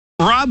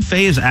Rob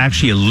Fay is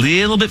actually a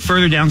little bit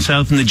further down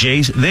south than the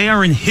Jays. They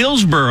are in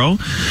Hillsboro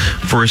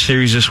for a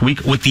series this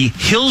week with the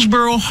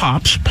Hillsboro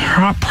Hops,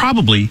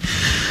 probably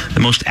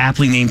the most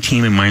aptly named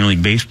team in minor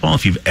league baseball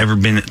if you've ever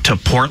been to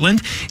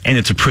Portland, and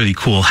it's a pretty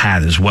cool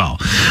hat as well.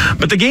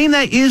 But the game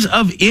that is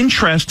of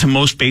interest to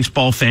most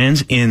baseball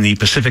fans in the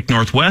Pacific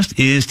Northwest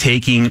is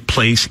taking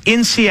place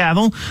in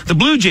Seattle. The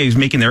Blue Jays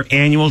making their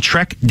annual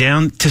trek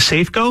down to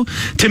Safeco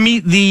to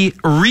meet the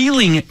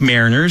reeling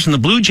Mariners, and the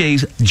Blue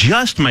Jays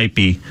just might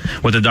be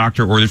what the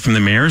doctor ordered from the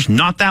Mariners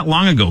not that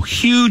long ago.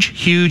 Huge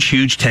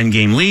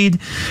 10-game lead.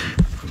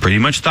 Pretty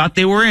much thought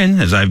they were in,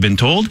 as I've been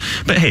told.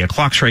 But hey, a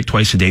clock's right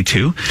twice a day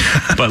too.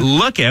 But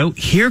look out,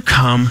 here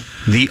come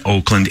the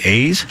Oakland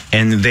A's,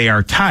 and they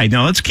are tied.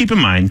 Now let's keep in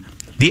mind,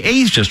 the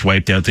A's just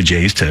wiped out the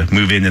Jays to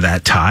move into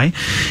that tie,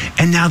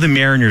 and now the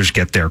Mariners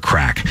get their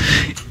crack.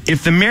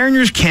 If the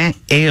Mariners can't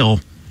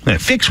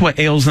fix what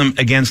ails them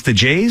against the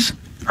Jays,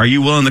 are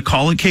you willing to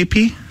call it,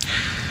 KP?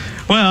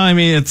 Well, I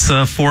mean, it's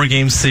a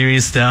 4-game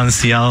series down in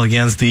Seattle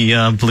against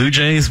the Blue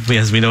Jays.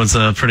 As we know, it's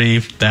a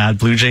pretty bad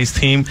Blue Jays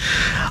team.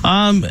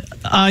 The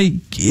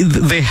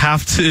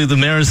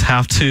Mariners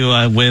have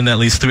to win at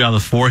least 3 out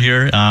of 4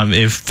 here.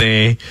 If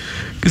they,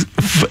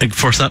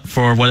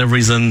 for whatever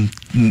reason,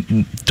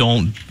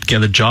 don't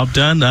get a job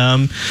done,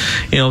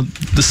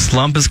 the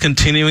slump is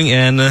continuing,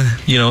 and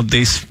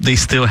they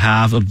still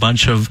have a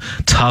bunch of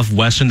tough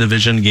Western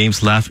Division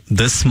games left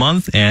this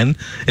month and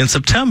in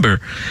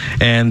September,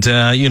 and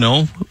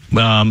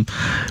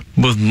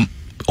with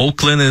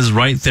Oakland is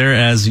right there,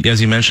 as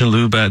you mentioned,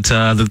 Lou, but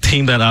the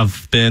team that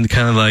I've been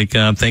kind of like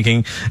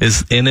thinking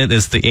is in it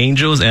is the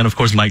Angels, and of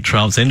course Mike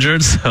Trout's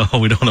injured, so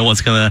we don't know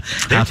what's going to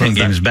happen. 10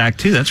 games back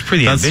too. That's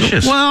pretty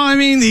ambitious. Well, I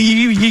mean,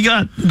 you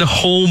got the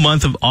whole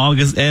month of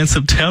August and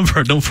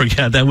September. Don't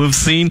forget that we've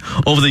seen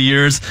over the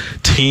years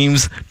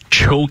teams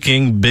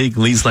choking big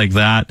leads like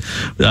that.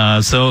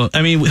 So,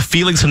 I mean, with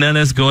Felix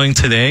Hernandez going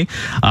today,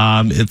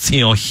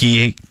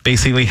 he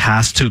basically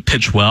has to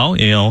pitch well.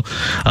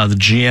 The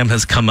GM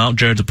has come out,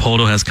 Jared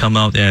DePoto has come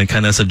out and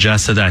kind of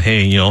suggested that,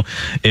 hey,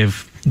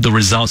 if the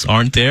results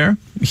aren't there,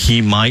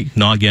 he might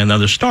not get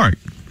another start.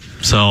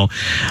 So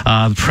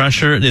the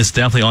pressure is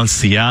definitely on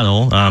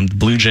Seattle. The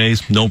Blue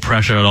Jays, no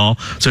pressure at all.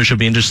 So it should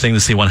be interesting to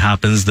see what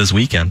happens this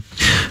weekend.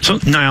 So,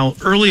 Niall,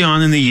 early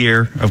on in the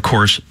year, of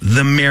course,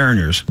 the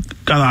Mariners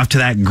got off to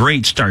that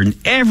great start. And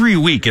every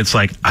week it's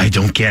like, I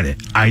don't get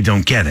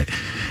it.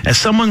 As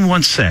someone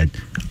once said,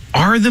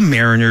 are the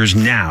Mariners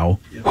now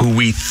who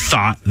we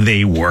thought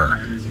they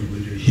were?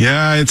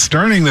 Yeah, it's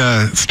starting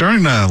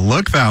to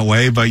look that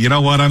way, but you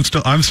know what?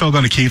 I'm still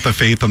going to keep the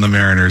faith in the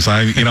Mariners.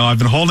 I've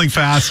been holding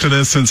fast to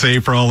this since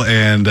April,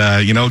 and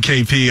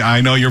KP, I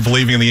know you're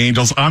believing in the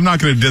Angels. I'm not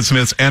going to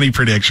dismiss any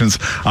predictions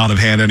out of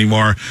hand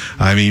anymore.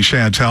 I mean,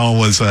 Chantel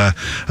was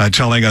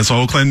telling us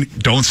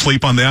Oakland, don't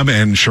sleep on them,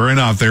 and sure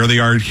enough, there they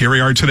are. Here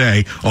we are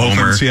today. Oakland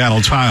and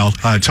Seattle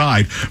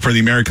tied for the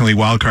American League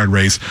wildcard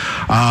race.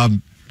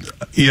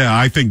 Yeah,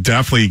 I think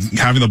definitely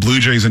having the Blue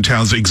Jays in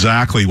town is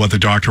exactly what the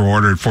doctor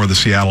ordered for the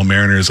Seattle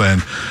Mariners.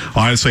 And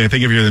honestly, I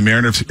think if you're the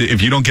Mariners,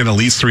 if you don't get at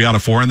least 3 out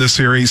of 4 in this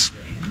series,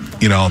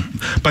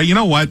 but you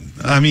know what?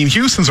 I mean,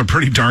 Houston's a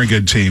pretty darn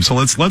good team, so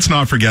let's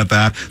not forget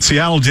that.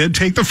 Seattle did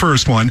take the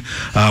first one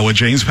with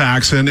James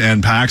Paxton,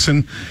 and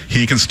Paxton,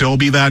 he can still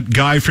be that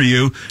guy for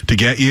you to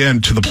get you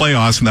into the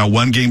playoffs in that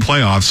 1-game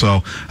playoff.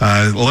 So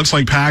it looks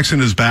like Paxton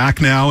is back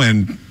now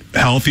and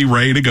healthy,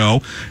 ready to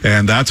go,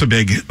 and that's a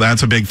big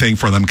thing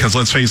for them, because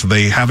let's face it,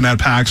 they haven't had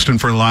Paxton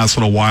for the last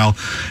little while,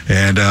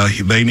 and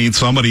they need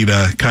somebody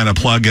to kind of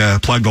plug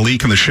the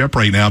leak in the ship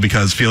right now,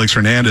 because Felix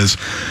Hernandez,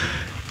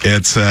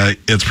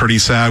 it's pretty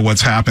sad what's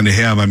happened to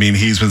him. I mean,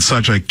 he's been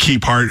such a key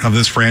part of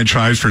this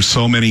franchise for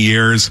so many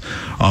years.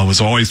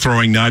 Was always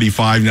throwing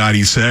 95,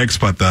 96,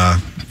 but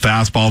the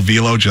fastball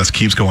velo just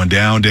keeps going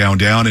down,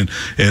 and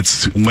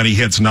it's when he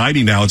hits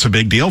 90 now, it's a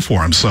big deal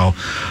for him. So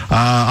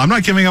I'm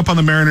not giving up on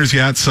the Mariners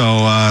yet. So,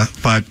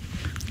 but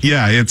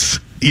yeah, it's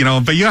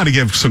but you got to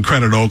give some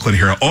credit to Oakland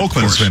here.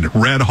 Oakland's been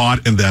red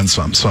hot and then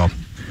some. So.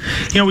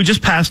 We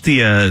just passed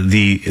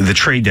the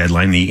trade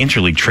deadline, the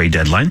interleague trade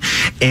deadline,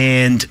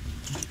 and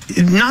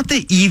not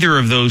that either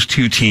of those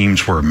two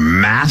teams were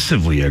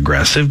massively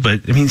aggressive, but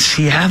I mean,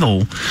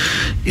 Seattle,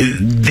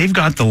 they've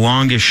got the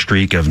longest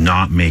streak of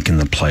not making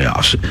the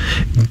playoffs.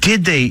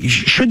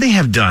 Should they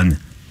have done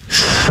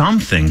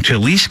something to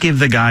at least give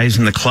the guys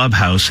in the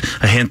clubhouse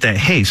a hint that,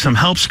 hey, some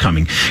help's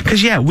coming?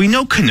 Because, yeah, we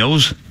know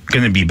Cano's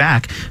going to be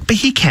back, but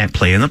he can't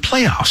play in the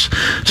playoffs.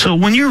 So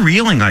when you're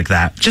reeling like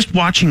that, just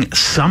watching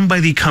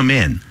somebody come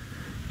in,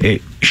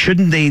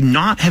 shouldn't they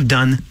not have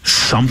done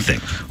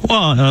something?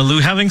 Well, Lou,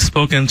 having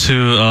spoken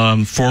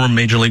to former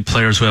major league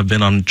players who have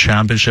been on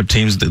championship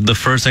teams, the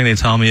first thing they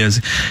tell me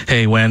is,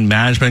 hey, when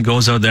management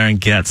goes out there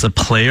and gets a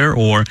player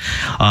or,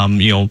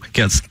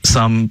 gets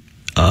some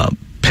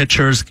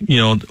pitchers,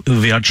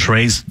 via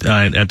trades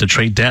at the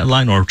trade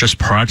deadline or just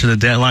prior to the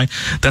deadline,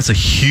 that's a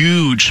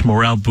huge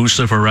morale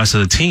booster for the rest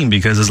of the team,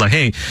 because it's like,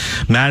 hey,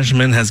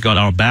 management has got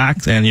our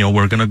back, and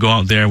we're going to go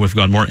out there. We've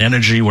got more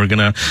energy. We're going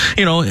to,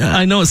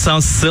 I know it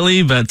sounds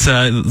silly, but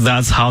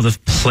that's how the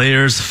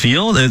players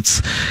feel.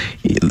 It's,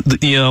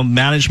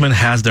 management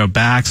has their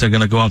backs. They're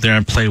going to go out there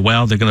and play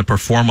well. They're going to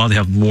perform well. They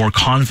have more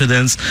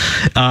confidence.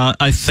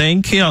 I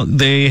think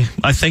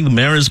the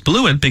Mariners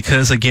blew it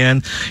because,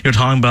 again, you're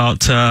talking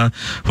about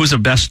who's their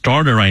best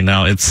starter right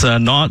now. It's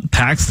not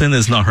Paxton.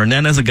 It's not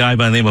Hernandez. A guy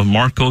by the name of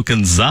Marco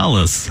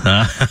Gonzalez,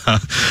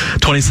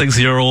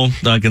 26-year-old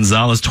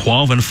Gonzalez,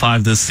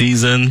 12-5 this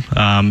season.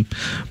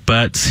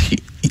 But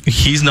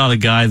he's not a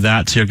guy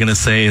that you're going to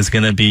say is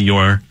going to be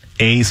your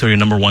ace or your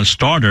number one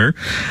starter.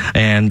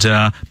 And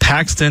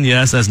Paxton,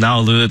 yes, has now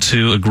alluded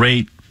to a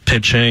great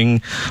pitching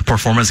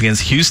performance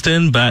against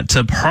Houston, but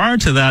prior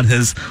to that,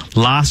 his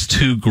last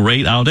two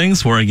great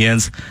outings were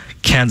against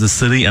Kansas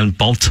City and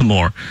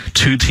Baltimore,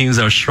 two teams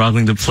that are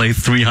struggling to play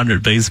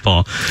 300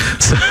 baseball.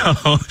 So,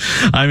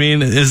 I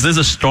mean, is this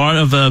a start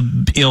of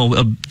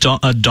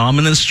a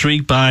dominant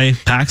streak by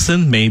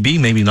Paxton? Maybe,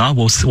 maybe not.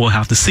 We'll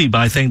have to see.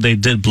 But I think they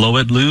did blow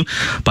it, Lou,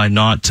 by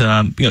not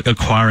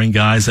acquiring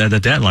guys at the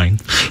deadline.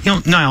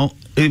 Niall,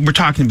 we're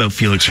talking about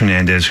Felix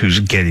Hernandez, who's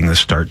getting the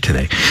start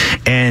today,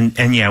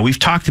 and yeah, we've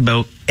talked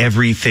about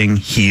everything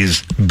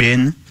he's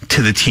been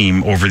to the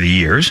team over the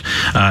years.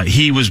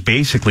 He was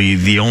basically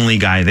the only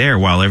guy there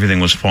while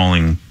everything was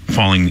falling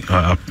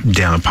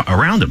down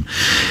around him.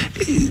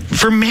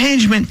 For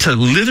management to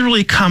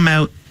literally come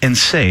out and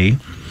say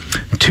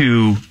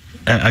to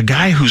a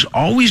guy who's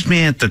always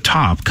been at the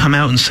top, come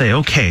out and say,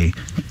 okay,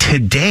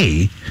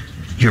 today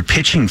you're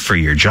pitching for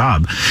your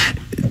job,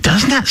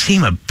 doesn't that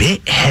seem a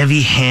bit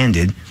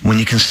heavy-handed when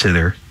you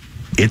consider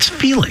it's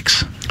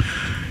Felix?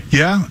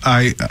 Yeah,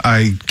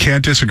 I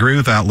can't disagree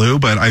with that, Lou,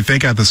 but I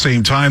think at the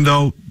same time,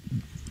 though,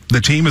 the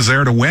team is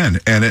there to win,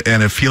 and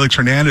if Felix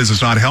Hernandez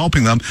is not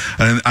helping them,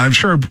 and I'm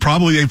sure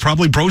they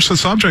probably broached the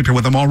subject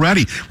with him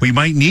already. We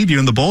might need you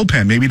in the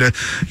bullpen, maybe to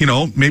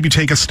maybe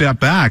take a step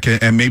back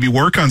and maybe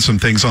work on some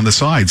things on the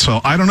side.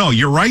 So I don't know.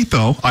 You're right,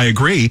 though. I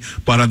agree,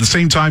 but at the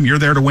same time, you're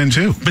there to win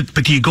too. But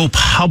do you go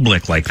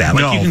public like that?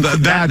 Like no,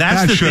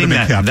 that's the thing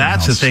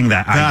that's the thing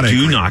that I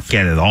do not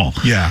get at all.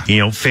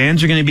 Yeah,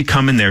 fans are going to be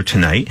coming there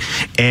tonight,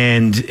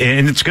 and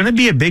it's going to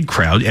be a big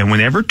crowd. And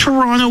whenever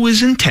Toronto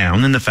is in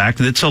town, and the fact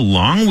that it's a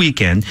long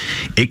weekend,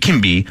 it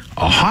can be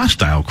a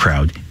hostile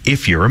crowd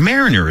if you're a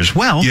Mariner as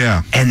well.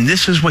 Yeah. And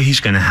this is what he's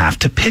going to have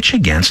to pitch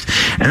against.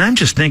 And I'm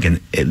just thinking,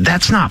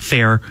 that's not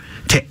fair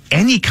to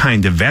any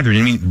kind of veteran.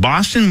 I mean,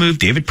 Boston moved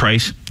David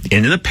Price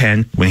into the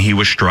pen when he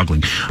was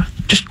struggling.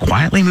 Just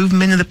quietly move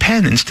him into the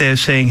pen instead of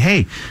saying,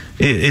 hey,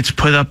 it's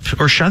put up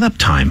or shut up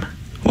time.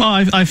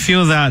 Well, I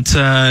feel that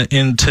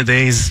in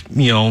today's,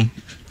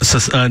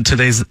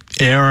 today's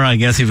era, I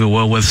guess, if you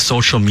will, with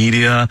social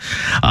media,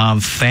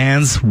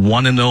 fans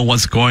want to know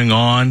what's going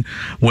on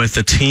with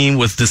the team,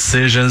 with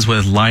decisions,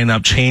 with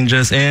lineup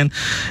changes. And,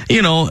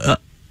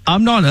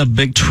 I'm not a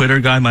big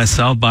Twitter guy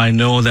myself, but I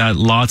know that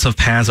lots of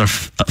fans are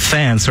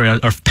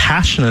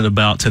passionate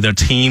about to their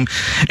team,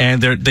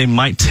 and they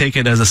might take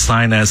it as a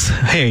sign as,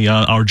 hey,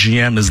 our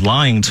GM is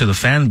lying to the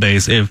fan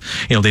base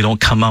if, they don't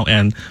come out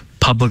and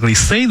publicly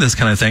say this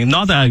kind of thing.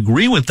 Not that I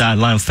agree with that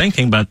line of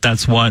thinking, but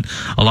that's what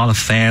a lot of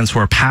fans who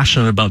are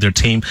passionate about their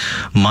team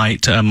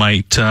might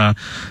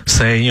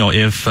say.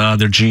 If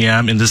their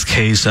GM, in this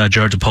case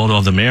Jared DePoto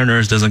of the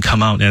Mariners, doesn't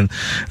come out and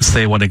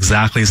say what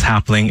exactly is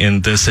happening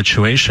in this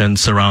situation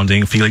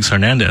surrounding Felix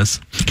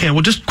Hernandez. Okay,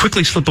 we'll just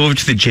quickly slip over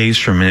to the Jays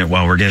for a minute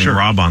while we're getting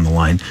Rob on the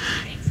line.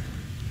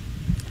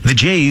 The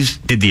Jays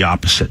did the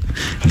opposite.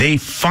 They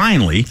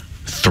finally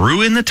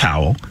threw in the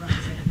towel.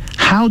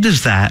 How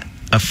does that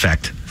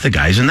affect the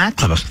guys in that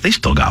clubhouse? They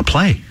still got to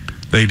play.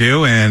 They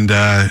do, and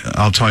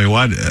I'll tell you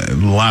what, the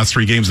last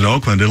three games in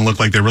Oakland didn't look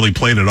like they really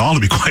played at all, to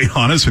be quite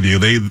honest with you.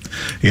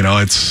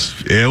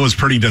 It was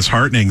pretty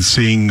disheartening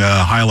seeing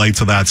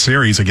highlights of that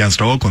series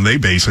against Oakland. They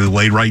basically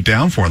laid right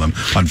down for them,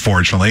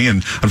 unfortunately,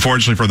 and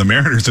unfortunately for the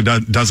Mariners, it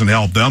doesn't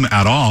help them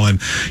at all.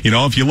 And,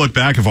 if you look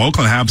back, if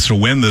Oakland happens to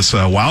win this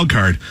wild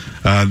card,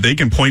 they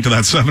can point to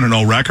that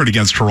 7-0 record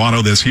against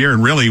Toronto this year,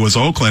 and really it was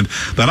Oakland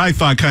that I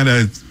thought kind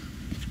of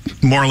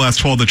more or less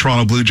told the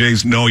Toronto Blue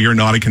Jays, no, you're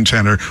not a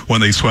contender,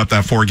 when they swept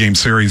that 4-game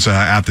series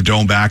at the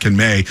Dome back in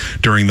May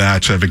during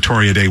that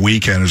Victoria Day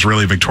weekend. It was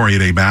really a Victoria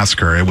Day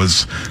massacre. It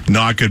was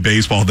not good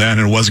baseball then,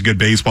 and it wasn't good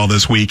baseball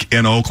this week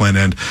in Oakland.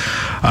 And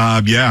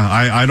I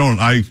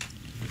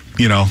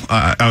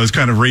was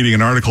kind of reading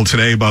an article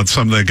today about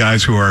some of the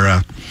guys who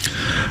are,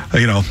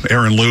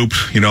 Aaron Loop,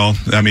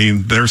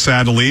 they're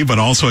sad to leave, but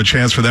also a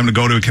chance for them to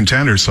go to a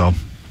contender. So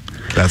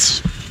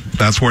that's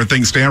where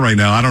things stand right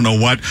now. I don't know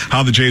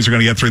how the Jays are going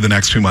to get through the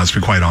next 2 months,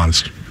 to be quite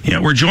honest. Yeah,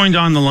 we're joined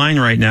on the line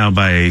right now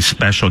by a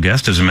special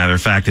guest. As a matter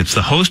of fact, it's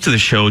the host of the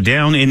show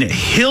down in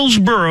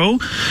Hillsborough,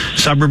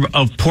 suburb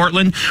of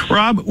Portland.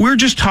 Rob, we're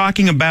just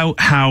talking about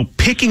how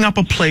picking up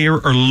a player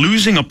or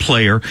losing a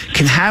player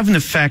can have an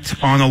effect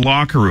on a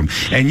locker room.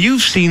 And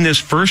you've seen this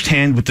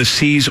firsthand with the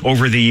C's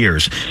over the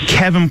years.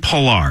 Kevin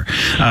Pillar,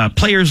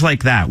 players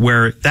like that,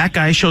 where that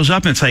guy shows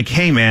up and it's like,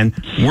 hey, man,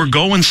 we're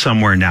going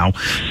somewhere now.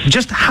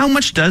 Just how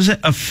much does it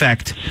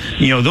affect,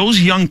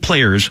 those young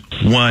players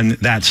when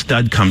that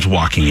stud comes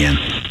walking in?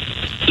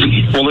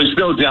 Well, there's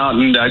no doubt,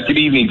 and good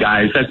evening,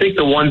 guys. I think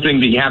the one thing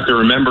that you have to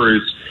remember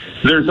is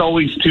there's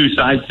always two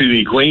sides to the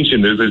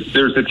equation.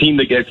 There's a team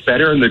that gets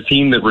better and the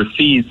team that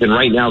recedes, and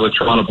right now the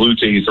Toronto Blue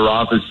Jays are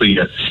obviously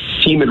a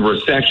team in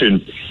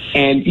recession.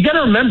 And you got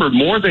to remember,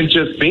 more than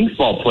just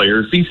baseball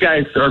players, these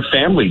guys are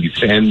families,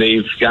 and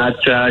they've got,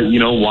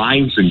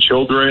 wives and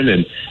children,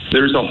 and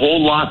there's a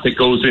whole lot that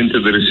goes into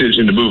the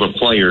decision to move a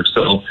player.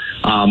 So,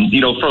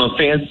 from a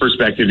fan's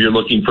perspective, you're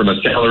looking from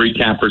a salary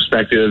cap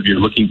perspective, you're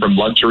looking from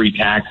luxury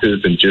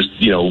taxes and just,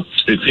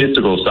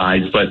 statistical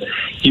sides. But,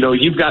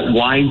 you've got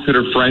wives that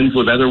are friends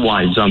with other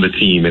wives on the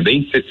team, and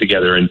they sit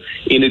together. And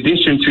in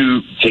addition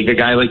to take a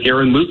guy like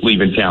Aaron Luke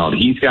leaving town,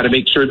 he's got to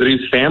make sure that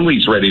his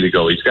family's ready to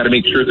go. He's got to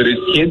make sure that his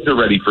kids are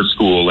ready for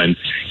school. And,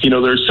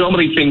 there's so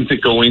many things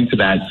that go into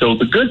that. So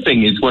the good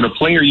thing is when a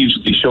player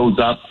usually shows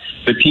up,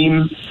 the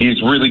team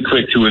is really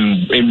quick to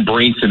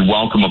embrace and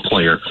welcome a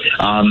player.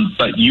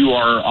 But you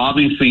are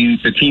obviously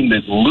the team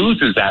that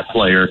loses that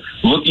player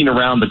looking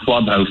around the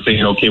clubhouse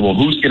saying, okay, well,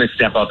 who's going to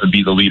step up and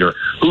be the leader?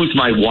 Who's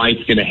my wife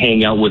going to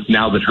hang out with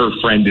now that her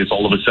friend is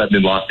all of a sudden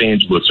in Los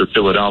Angeles or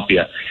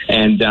Philadelphia?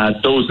 And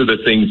those are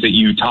the things that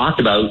you talk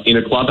about in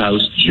a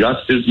clubhouse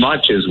just as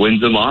much as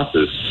wins and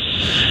losses.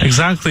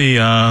 Exactly,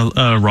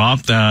 Rob.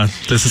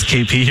 This is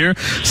KP here.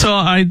 So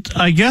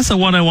I guess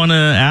what I want to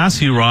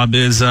ask you, Rob,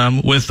 is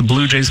with the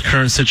Blue Jays'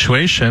 current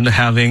situation,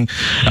 having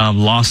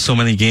lost so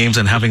many games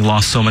and having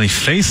lost so many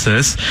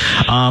faces,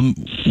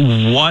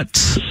 what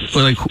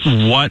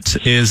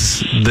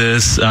is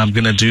this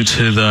going to do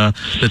to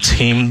the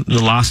team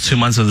the last 2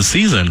 months of the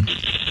season?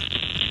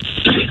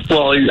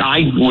 Well,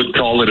 I would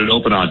call it an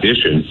open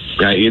audition.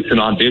 It's an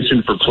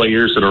audition for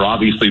players that are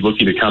obviously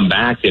looking to come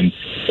back, and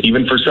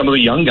even for some of the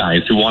young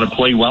guys who want to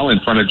play well in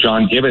front of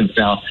John Gibbons.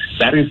 Now,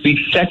 that is the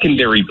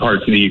secondary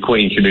part to the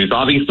equation. Is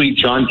obviously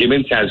John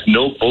Gibbons has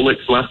no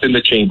bullets left in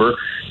the chamber.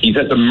 He's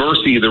at the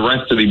mercy of the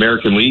rest of the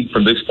American League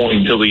from this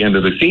point until the end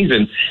of the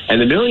season. And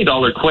the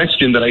million-dollar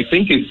question that I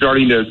think is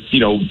starting to,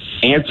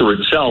 answer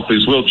itself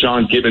is, will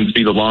John Gibbons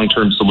be the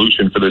long-term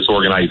solution for this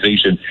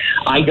organization?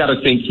 I got to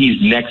think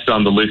he's next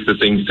on the list of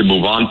things to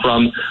move on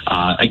from.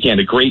 Again,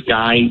 a great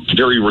guy,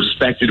 very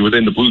respected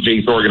within the Blue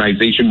Jays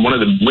organization, one of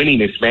the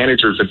winningest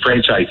managers in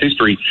franchise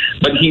history,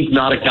 but he's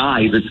not a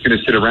guy that's going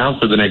to sit around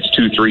for the next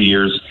 2-3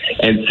 years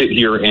and sit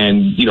here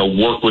and,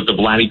 work with the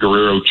Vladdy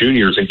Guerrero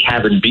Juniors and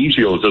Kevin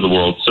Biggio's of the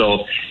world.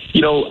 So,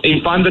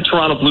 if I'm the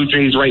Toronto Blue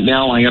Jays right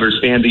now, I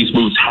understand these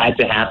moves had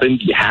to happen.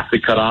 You have to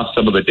cut off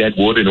some of the dead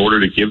wood in order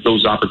to give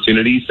those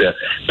opportunities.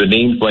 The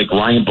names like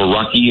Ryan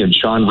Borucki and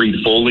Sean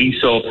Reed-Foley.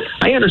 So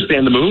I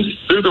understand the moves.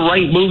 They're the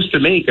right moves to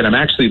make, and I'm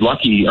actually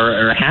lucky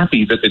or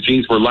happy that the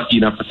Jays were lucky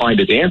enough to find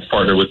a dance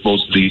partner with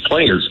most of these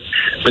players.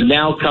 But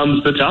now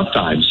comes the tough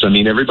times. I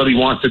mean, everybody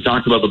wants to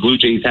talk about the Blue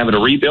Jays having a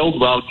rebuild.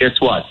 Well,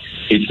 guess what?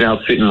 It's now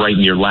sitting right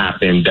in your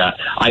lap, and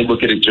I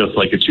look at it just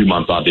like a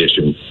 2-month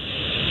audition.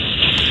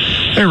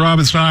 Hey, Rob,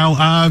 it's Niall.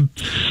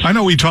 I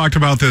know we talked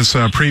about this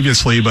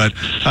previously, but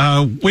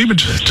we've been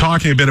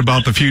talking a bit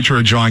about the future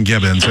of John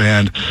Gibbons,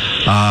 and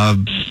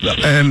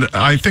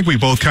I think we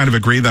both kind of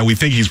agree that we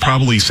think he's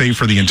probably safe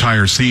for the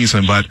entire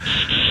season. But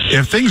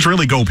if things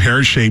really go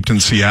pear-shaped in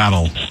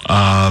Seattle,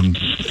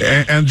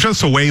 and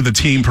just the way the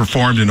team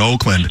performed in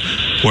Oakland,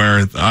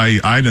 where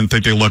I didn't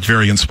think they looked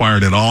very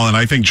inspired at all, and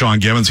I think John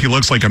Gibbons, he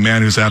looks like a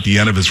man who's at the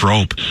end of his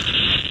rope.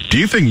 Do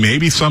you think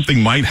maybe something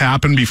might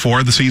happen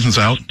before the season's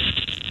out?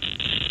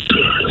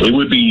 It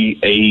would be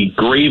a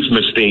grave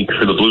mistake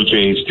for the Blue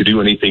Jays to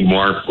do anything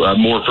more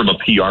from a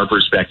PR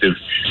perspective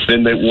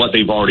than what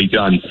they've already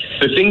done.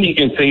 The thing you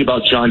can say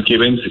about John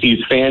Gibbons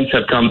is fans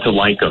have come to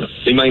like him.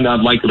 They might not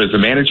like him as a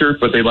manager,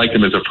 but they like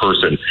him as a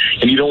person.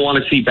 And you don't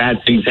want to see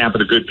bad things happen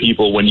to good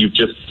people when you've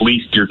just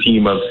fleeced your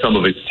team of some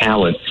of its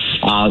talent.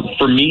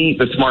 For me,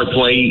 the smart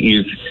play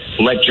is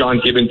let John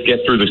Gibbons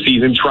get through the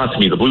season. Trust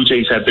me, the Blue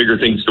Jays have bigger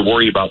things to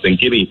worry about than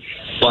Gibby.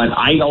 But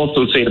I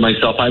also say to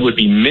myself, I would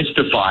be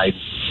mystified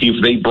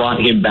if they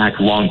brought him back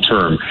long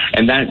term.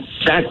 And that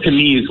to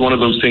me is one of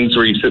those things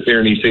where you sit there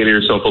and you say to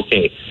yourself,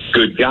 okay,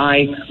 good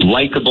guy,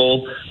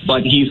 likable,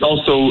 but he's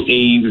also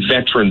a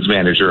veterans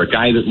manager, a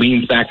guy that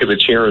leans back in the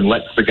chair and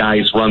lets the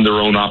guys run their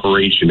own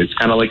operation. It's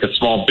kind of like a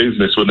small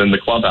business within the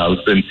clubhouse.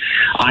 And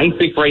I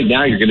think right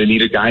now you're going to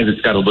need a guy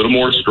that's got a little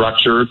more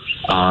structure.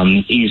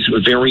 He's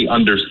very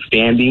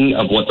understanding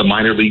of what the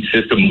minor league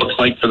system looks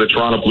like for the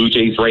Toronto Blue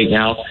Jays right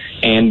now.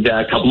 And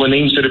a couple of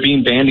names that are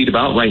being bandied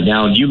about right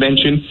now. And you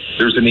mentioned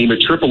there's a name at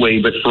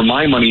AAA, but for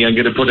my money, I'm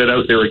going to put it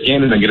out there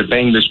again, and I'm going to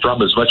bang this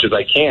drum as much as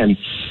I can.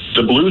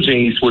 the Blue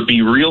Jays would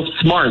be real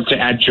smart to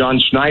add John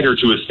Schneider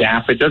to his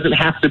staff. It doesn't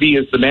have to be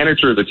as the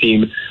manager of the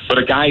team, but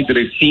a guy that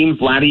has seen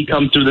Vladdy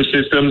come through the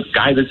system, a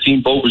guy that's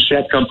seen Bo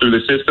Bichette come through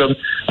the system,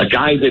 a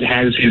guy that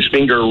has his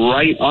finger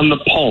right on the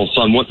pulse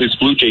on what this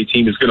Blue Jay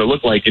team is going to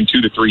look like in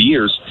 2 to 3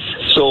 years.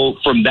 So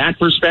from that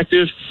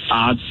perspective,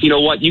 you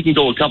know what? You can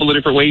go a couple of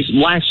different ways.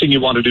 Last thing you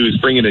want to do is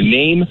bring in a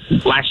name.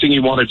 Last thing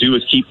you want to do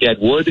is keep dead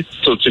wood.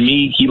 So to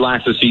me, he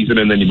lasts a season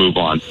and then you move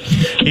on.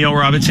 You know,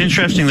 Rob, it's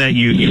interesting that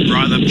you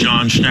brought up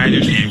John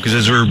Schneider's name, because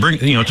as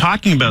we're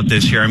talking about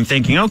this here, I'm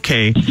thinking,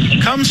 okay,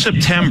 come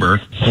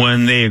September,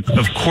 when they,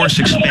 of course,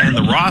 expand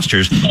the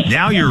rosters,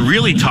 now you're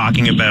really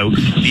talking about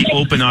the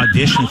open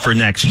audition for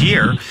next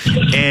year.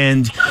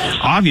 And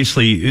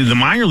obviously, the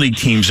minor league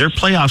teams, their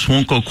playoffs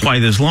won't go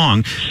quite as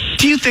long.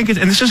 Do you think, and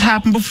this has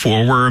happened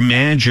before, where a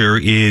manager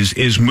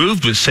is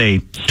moved with, say,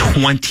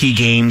 20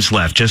 games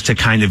left, just to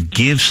kind of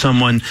give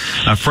someone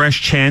a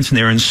fresh chance in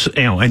there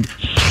and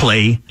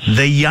play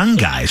the young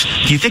guys?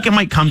 Do you think it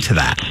might come to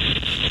that?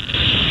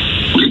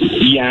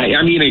 Yeah,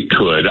 I mean, it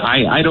could.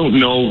 I don't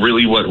know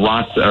really what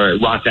Ross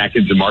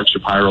Atkins and Mark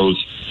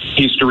Shapiro's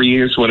history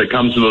is when it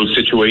comes to those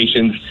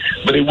situations,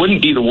 but it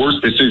wouldn't be the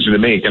worst decision to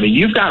make. I mean,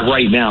 you've got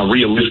right now,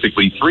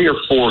 realistically, 3 or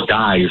 4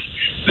 guys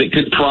that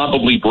could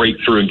probably break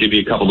through and give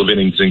you a couple of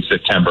innings in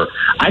September.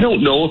 I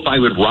don't know if I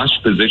would rush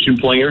position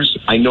players.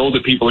 I know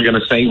that people are going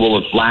to say, well,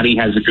 if Vladdy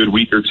has a good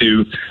week or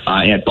two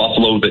at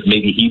Buffalo, that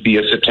maybe he'd be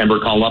a September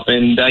call-up.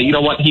 And you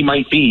know what? He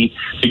might be,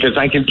 because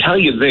I can tell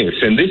you this,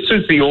 and this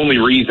is the only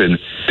reason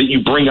that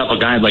you bring up a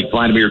guy like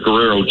Vladimir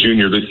Guerrero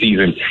Jr. this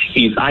season,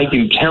 is I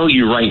can tell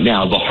you right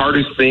now, the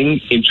hardest thing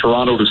in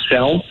Toronto to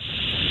sell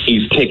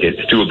is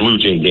tickets to a Blue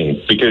Jay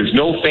game, because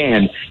no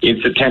fan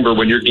in September,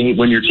 when your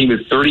team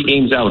is 30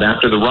 games out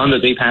after the run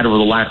that they've had over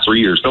the last 3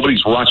 years,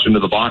 nobody's rushing to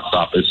the box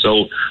office.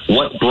 So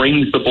what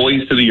brings the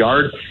boys to the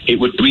yard? It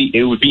would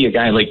be a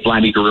guy like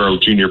Vladdy Guerrero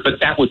Jr., but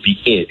that would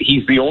be it.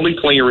 He's the only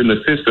player in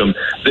the system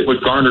that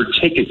would garner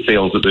ticket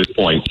sales at this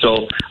point.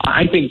 So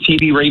I think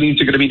TV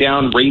ratings are going to be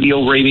down,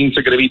 radio ratings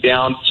are going to be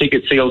down,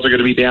 ticket sales are going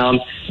to be down,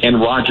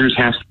 and Rogers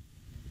has to.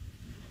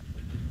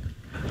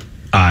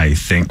 I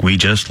think we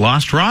just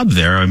lost Rob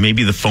there.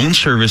 Maybe the phone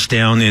service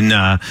down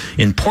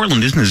in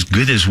Portland isn't as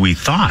good as we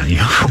thought,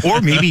 or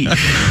maybe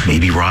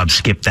Rob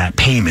skipped that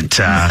payment.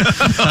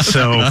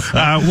 So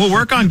we'll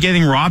work on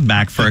getting Rob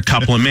back for a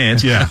couple of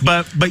minutes. Yeah.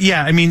 But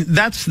yeah, I mean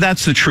that's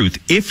the truth.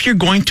 If you're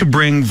going to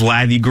bring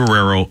Vladdy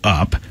Guerrero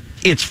up,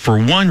 it's for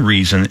one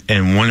reason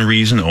and one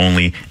reason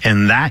only,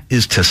 and that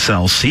is to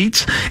sell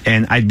seats.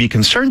 And I'd be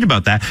concerned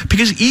about that,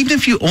 because even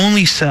if you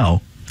only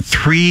sell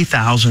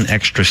 3,000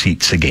 extra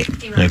seats a game,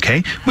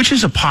 okay, which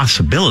is a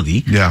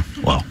possibility. Yeah.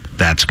 Well,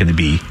 that's going to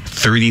be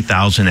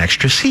 30,000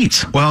 extra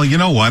seats. Well, you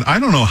know what? I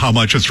don't know how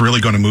much it's really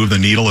going to move the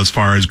needle as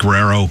far as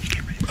Guerrero,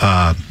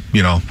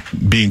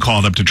 being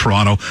called up to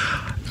Toronto.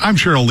 I'm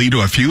sure it'll lead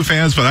to a few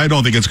fans, but I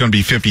don't think it's going to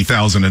be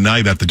 50,000 a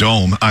night at the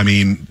Dome. I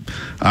mean,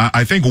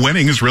 I think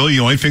winning is really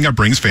the only thing that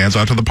brings fans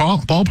out to the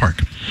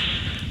ballpark.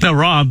 Now,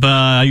 Rob,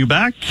 are you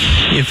back?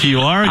 If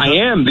you are, I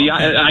am. The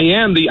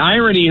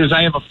irony is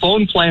I have a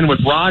phone plan with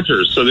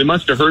Rogers, so they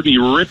must have heard me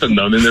ripping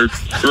them, and they're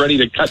ready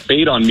to cut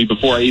bait on me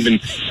before I even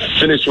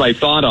finish my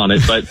thought on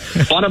it. But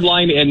bottom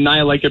line, and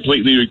Niall, I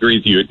completely agree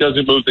with you. It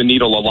doesn't move the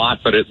needle a lot,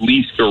 but at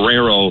least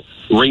Guerrero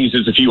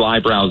raises a few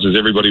eyebrows as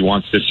everybody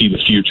wants to see the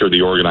future of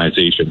the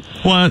organization.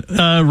 Well,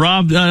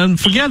 Rob,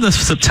 forget the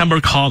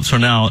September call-ups for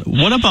now.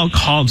 What about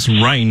call-ups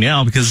right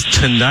now? Because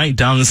tonight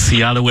down in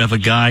Seattle, we have a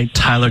guy,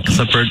 Tyler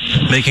Clippard,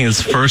 making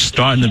his first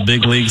start in the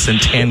big leagues in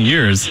 10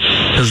 years.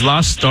 His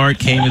last start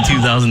came in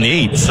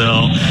 2008.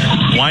 So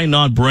why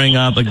not bring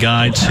up a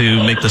guy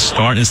to make the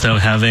start instead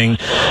of having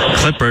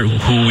Clippard,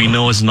 who we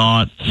know is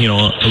not,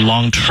 a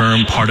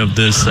long-term part of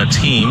this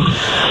team?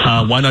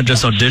 Why not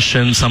just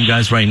audition some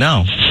guys right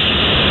now?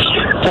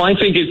 Well, I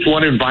think it's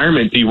what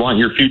environment do you want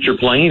your future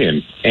playing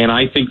in? And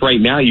I think right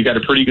now you got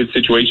a pretty good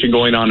situation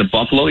going on in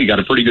Buffalo. You got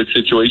a pretty good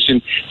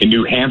situation in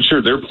New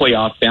Hampshire. They're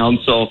playoff bound.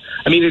 So,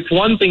 I mean, it's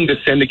one thing to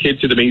send a kid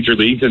to the major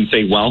leagues and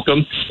say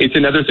welcome. It's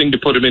another thing to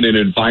put him in an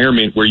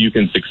environment where you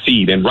can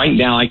succeed. And right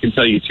now I can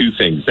tell you two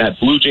things. That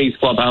Blue Jays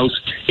clubhouse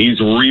is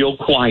real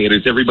quiet,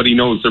 as everybody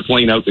knows they're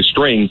playing out the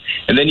string.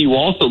 And then you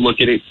also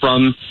look at it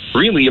from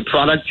really a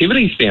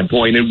productivity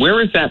standpoint. And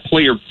where is that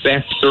player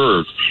best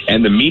served?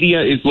 And the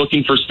media is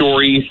looking for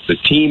stories. The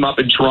team up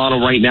in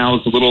Toronto right now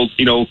is a little,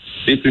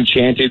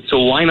 disenchanted. So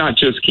why not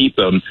just keep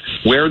them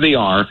where they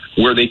are,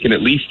 where they can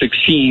at least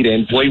succeed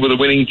and play with a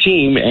winning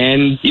team?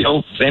 And,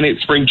 then at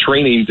spring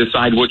training,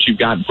 decide what you've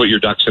got and put your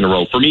ducks in a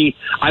row. For me,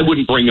 I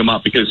wouldn't bring them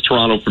up, because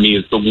Toronto, for me,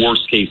 is the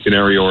worst case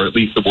scenario, or at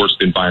least the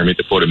worst environment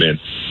to put them in.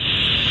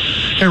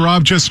 Hey,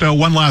 Rob, just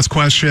one last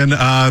question.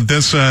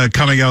 This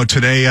coming out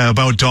today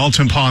about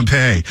Dalton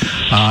Pompey,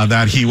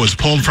 that he was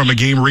pulled from a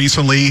game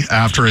recently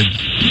after a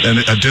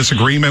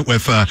disagreement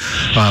with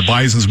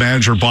Bison's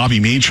manager, Bobby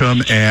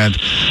Meacham. And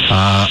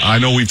I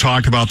know we've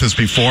talked about this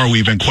before.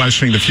 We've been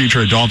questioning the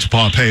future of Dalton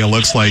Pompey. It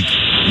looks like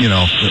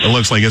it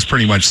looks like it's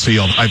pretty much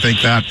sealed. I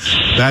think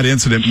that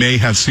incident may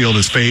have sealed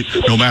his fate,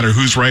 no matter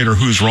who's right or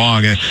who's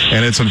wrong.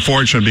 And it's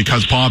unfortunate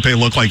because Pompey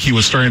looked like he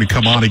was starting to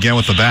come on again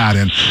with the bat,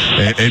 and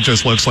it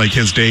just looks like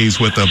his days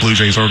with the Blue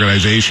Jays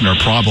organization are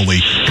probably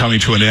coming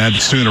to an end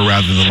sooner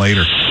rather than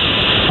later.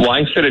 Well,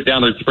 I said it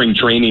down at spring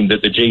training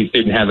that the Jays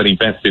didn't have any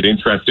vested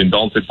interest in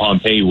Dalton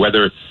Pompey,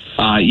 whether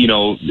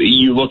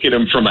you look at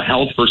him from a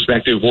health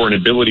perspective or an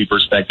ability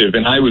perspective,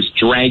 and I was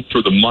dragged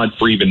through the mud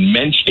for even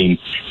mentioning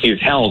his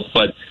health.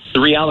 But the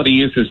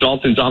reality is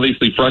Dalton's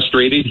obviously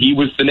frustrated. He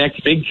was the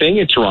next big thing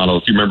in Toronto,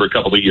 if you remember, a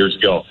couple of years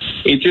ago.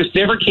 It just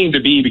never came to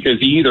be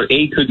because he either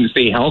A, couldn't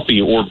stay healthy,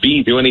 or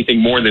B, do anything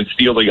more than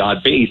steal the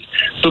odd base.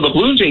 So the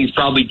Blue Jays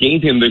probably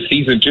gained him this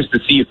season just to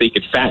see if they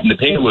could fatten the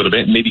pay a little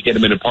bit and maybe get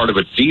him in a part of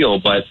a deal.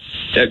 But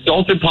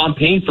Dalton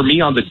Pompey, for me,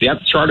 on the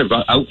depth chart of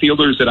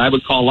outfielders that I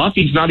would call up,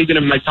 he's not even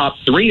in my top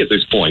three at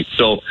this point.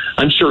 So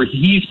I'm sure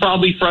he's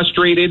probably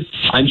frustrated.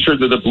 I'm sure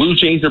that the Blue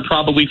Jays are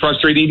probably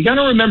frustrated. You got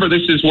to remember,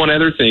 this is one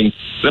other thing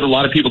that a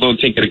lot of people don't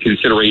take into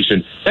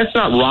consideration. That's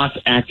not Ross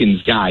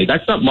Atkins' guy.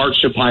 That's not Mark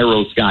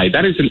Shapiro's guy.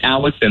 That is an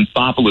Alex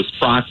Anthopoulos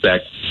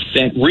prospect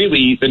that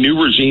really the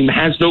new regime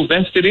has no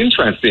vested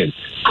interest in.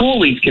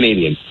 Cooley's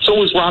Canadian.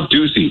 So is Rob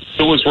Ducey.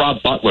 So is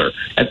Rob Butler.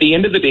 At the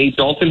end of the day,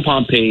 Dalton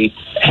Pompey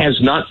has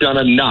not done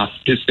enough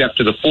to step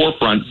to the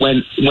forefront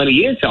when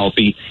he is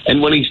healthy.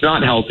 And when he's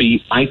not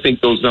healthy, I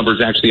think those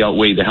numbers actually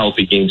outweigh the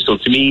healthy games. So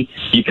to me,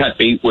 you cut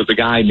bait with the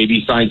guy. Maybe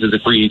he signs as a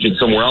free agent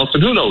somewhere else.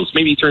 And who knows?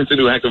 Maybe he turns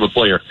into a heck of a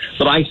player.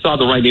 But I saw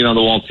the writing on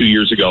the wall 2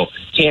 years ago.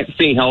 Can't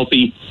stay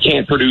healthy,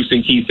 can't produce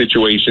in key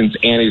situations,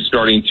 and is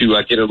starting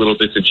to get a little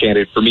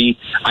disenchanted. For me,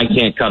 I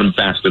can't cut him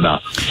fast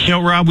enough.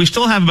 Rob, we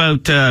still have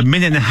about a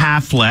minute and a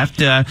half left.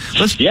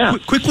 Let's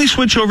quickly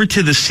switch over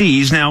to the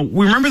C's. Now,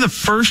 we remember the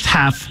first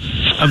half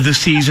of the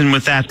season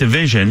with that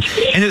division,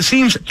 and it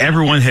seems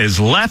everyone has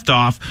left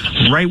off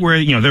right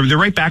where, they're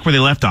right back where they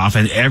left off,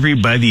 and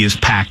everybody is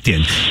packed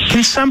in.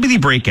 Can somebody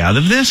break out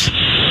of this?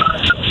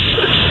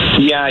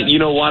 Yeah, you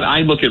know what?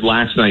 I look at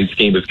last night's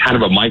game as kind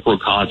of a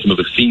microcosm of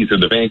the season.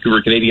 The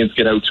Vancouver Canadians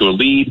get out to a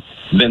lead,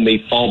 then they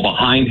fall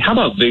behind. How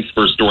about this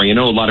first story? I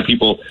know a lot of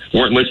people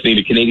weren't listening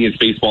to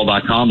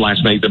CanadiansBaseball.com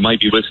last night that might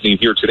be listening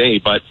here today,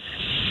 but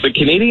the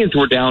Canadians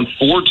were down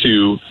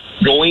 4-2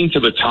 going to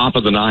the top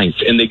of the ninth,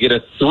 and they get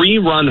a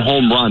 3-run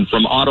home run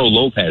from Otto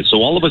Lopez.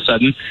 So all of a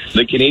sudden,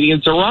 the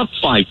Canadians are up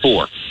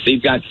 5-4.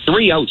 They've got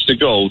 3 outs to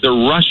go. They're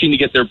rushing to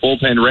get their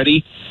bullpen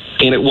ready,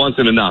 and it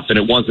wasn't enough, and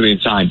it wasn't in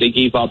time. They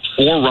gave up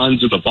 4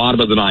 runs at the bottom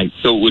of the ninth.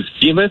 So it was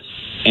give us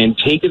and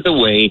take it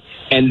away,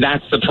 and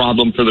that's the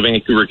problem for the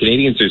Vancouver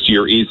Canadians this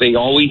year, is they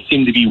always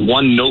seem to be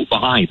one note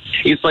behind.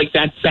 It's like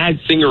that bad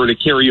singer at a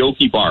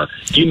karaoke bar.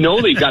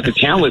 They've got the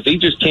talent, they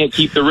just can't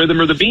keep the rhythm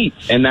or the beat,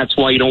 and that's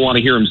why you don't want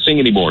to hear them sing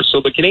anymore. So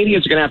the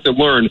Canadians are going to have to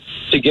learn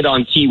to get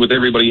on key with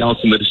everybody else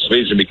in the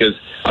division, because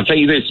I'll tell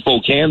you this,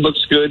 Spokane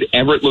looks good,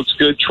 Everett looks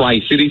good,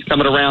 Tri-City's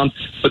coming around,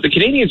 but the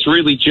Canadians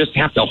really just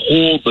have to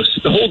hold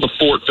the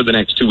fort for the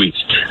next 2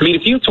 weeks. I mean,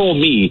 if you told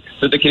me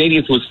that the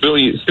Canadians would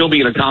still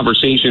be in a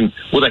conversation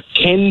with a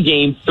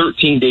 10-game,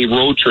 13-day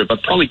road trip,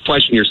 I'd probably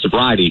question your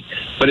sobriety.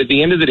 But at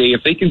the end of the day,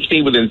 if they can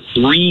stay within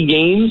 3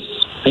 games,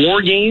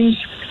 4 games,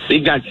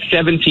 they've got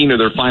 17 of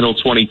their final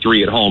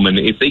 23 at home. And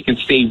if they can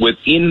stay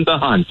within the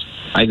hunt,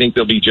 I think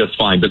they'll be just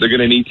fine. But they're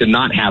going to need to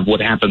not have what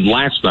happened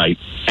last night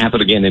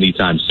happen again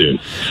anytime soon.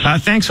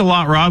 Thanks a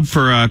lot, Rob,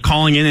 for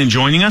calling in and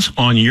joining us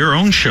on your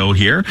own show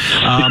here.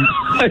 Hold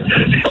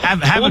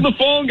the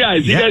phone,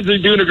 guys. You guys are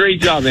doing a great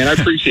job, man. I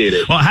appreciate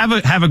it. Well,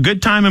 have a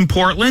good time in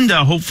Portland.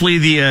 Hopefully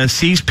the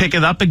C's pick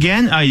it up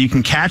again. You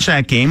can catch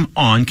that game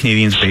on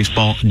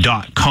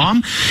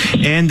CanadiansBaseball.com.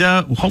 And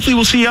hopefully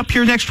we'll see you up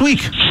here next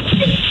week.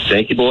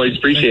 Thank you, boys.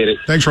 Appreciate it.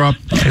 Thanks, Rob.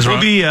 We'll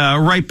be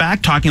right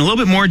back talking a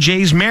little bit more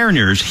Jays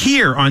Mariners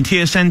here on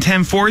TSN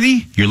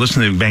 1040. You're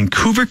listening to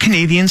Vancouver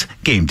Canadians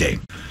Game Day.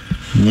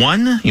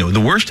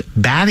 The worst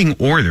batting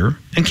order,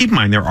 and keep in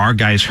mind there are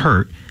guys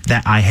hurt,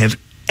 that I have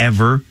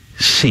ever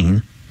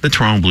seen the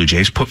Toronto Blue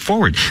Jays put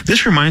forward.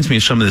 This reminds me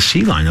of some of the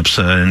C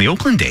lineups in the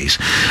Oakland days.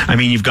 I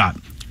mean, you've got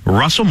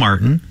Russell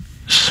Martin,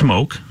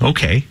 Smoke,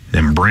 okay,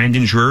 then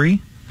Brandon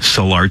Drury,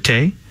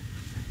 Solarte,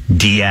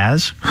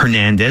 Diaz,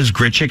 Hernandez,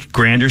 Grichuk,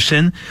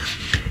 Granderson,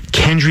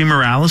 Kendry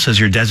Morales as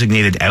your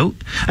designated out.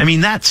 I mean,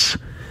 that's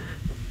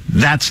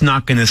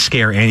not going to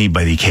scare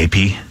anybody,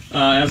 KP.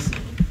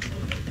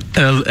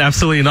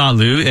 Absolutely not,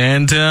 Lou.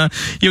 And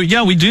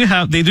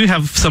they do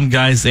have some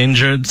guys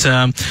injured.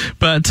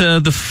 But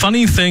the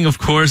funny thing, of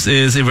course,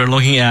 is if we're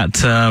looking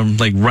at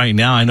right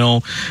now, I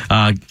know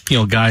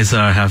guys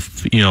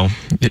have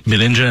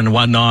been injured and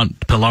whatnot.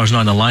 Pilar's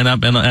not in the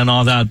lineup and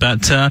all that.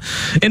 But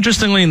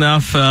interestingly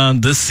enough,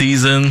 this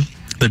season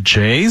the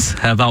Jays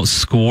have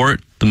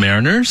outscored the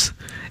Mariners,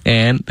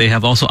 and they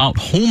have also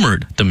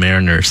out-homered the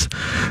Mariners.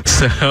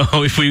 So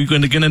if we're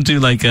going to do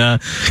like a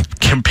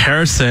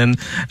comparison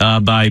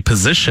by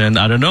position,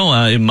 I don't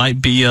know. It might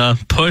be a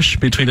push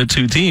between the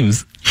two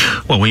teams.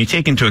 Well, when you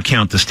take into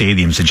account the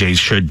stadiums, the Jays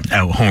should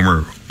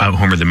out-homer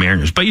the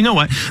Mariners. But you know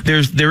what?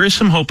 There is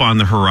some hope on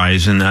the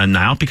horizon,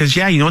 Niall, because,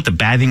 you know what? The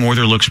batting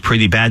order looks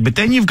pretty bad, but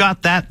then you've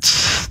got that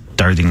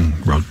starting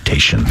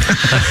rotation.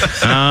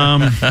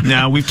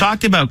 Now, we've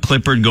talked about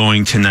Clippard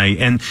going tonight,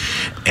 and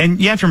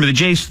you have to remember the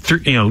Jays,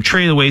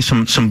 traded away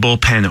some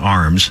bullpen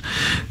arms.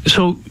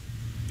 So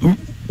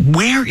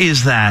where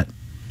is that?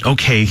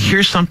 Okay,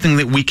 here's something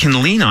that we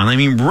can lean on. I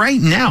mean,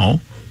 right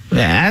now,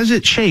 as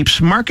it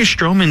shapes, Marcus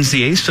Stroman's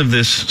the ace of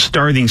this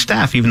starting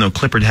staff, even though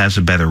Clippard has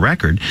a better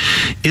record.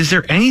 Is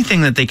there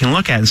anything that they can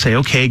look at and say,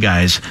 okay,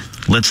 guys,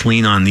 let's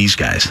lean on these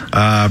guys?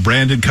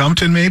 Brandon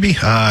Compton, maybe?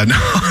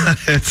 No,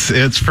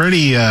 it's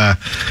pretty. I'm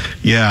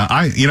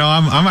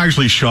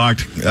actually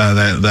shocked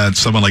that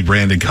someone like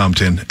Brandon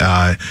Compton,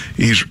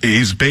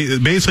 he's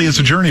basically is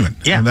a journeyman.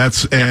 Yeah,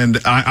 and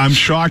I'm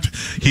shocked.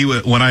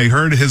 When I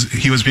heard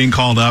he was being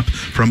called up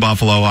from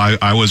Buffalo,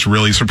 I was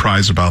really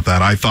surprised about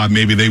that. I thought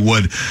maybe they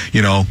would,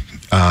 give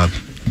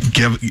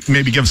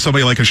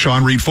somebody like a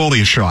Sean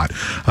Reed-Foley a shot.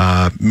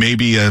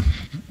 Maybe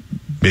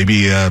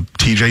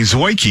TJ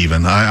Zoik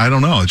even. I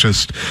don't know. It's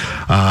just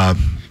but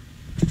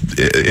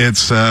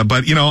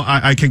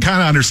I can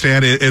kind of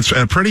understand it. It's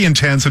a pretty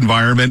intense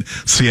environment,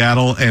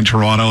 Seattle and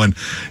Toronto, and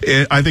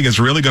I think it's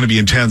really going to be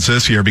intense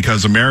this year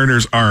because the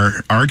Mariners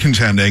are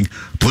contending.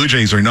 Blue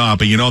Jays are not,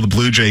 but the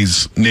Blue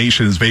Jays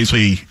nation has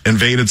basically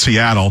invaded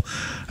Seattle,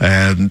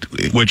 and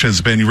which has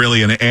been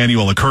really an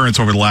annual occurrence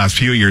over the last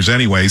few years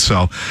anyway.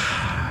 So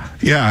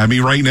yeah, I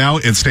mean, right now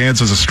it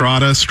stands as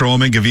Estrada,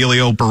 Stroman,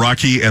 Gavilio,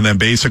 Baraki, and then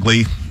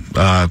basically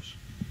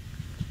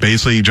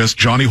just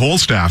Johnny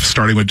Holstaff,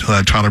 starting with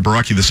Tyler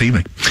Baraki this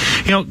evening.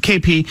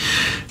 KP,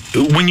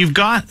 when you've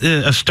got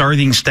a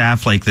starting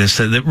staff like this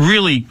that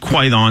really,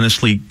 quite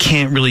honestly,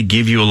 can't really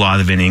give you a lot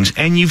of innings,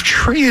 and you've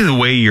traded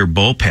away your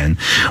bullpen,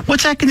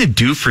 what's that going to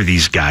do for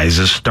these guys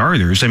as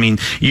starters? I mean,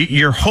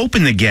 you're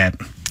hoping to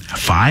get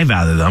 5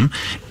 out of them,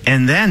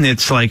 and then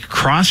it's like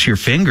cross your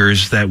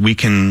fingers that we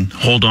can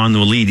hold on to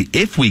a lead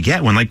if we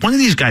get one. Like one of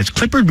these guys,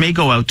 Clippard may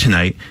go out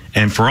tonight,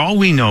 and for all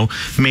we know,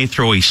 may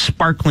throw a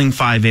sparkling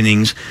 5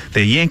 innings.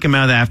 They yank him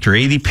out after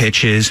 80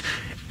 pitches,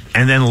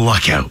 and then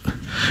luck out.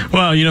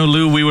 Well,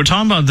 Lou, we were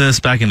talking about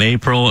this back in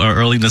April or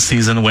early in the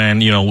season when,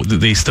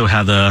 they still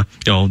had the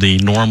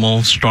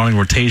normal starting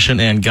rotation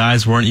and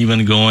guys weren't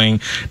even going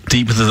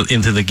deep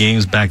into the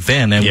games back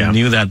then. And we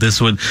knew that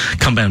this would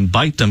come back and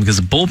bite them because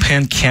the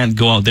bullpen can't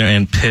go out there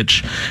and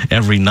pitch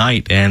every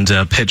night and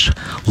pitch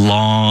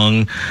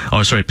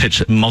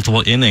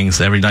multiple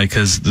innings every night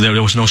because there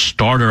was no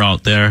starter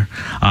out there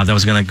that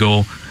was going to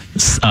go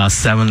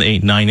 7,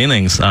 8, 9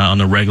 innings on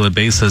a regular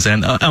basis,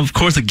 and of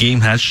course the game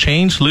has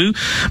changed, Lou.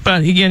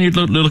 But again, you're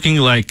looking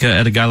like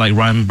at a guy like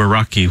Ryan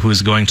Baraki, who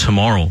is going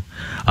tomorrow,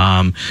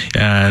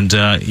 and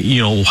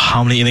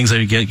how many innings are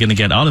you going to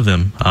get out of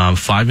him?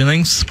 5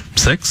 innings,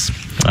 6.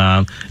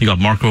 You got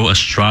Marco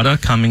Estrada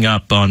coming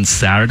up on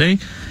Saturday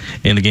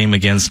in the game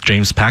against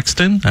James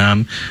Paxton.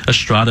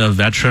 Estrada, a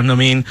veteran. I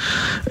mean,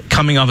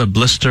 coming off a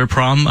blister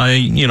problem,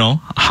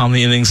 how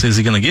many innings is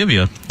he going to give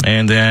you?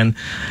 And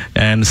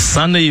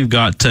Sunday you've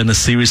got in the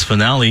series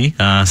finale,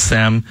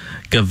 Sam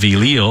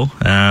Gavilio.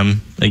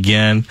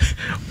 Again,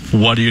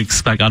 what do you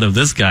expect out of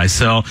this guy?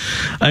 So,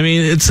 I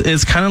mean,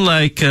 it's kind of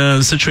like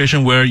a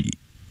situation where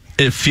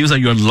it feels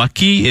like you're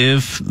lucky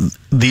if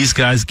these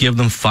guys give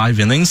them 5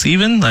 innings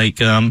even,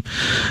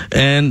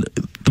 and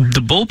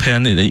the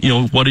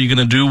bullpen, what are you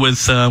going to do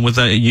with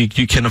that?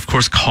 You can of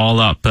course call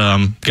up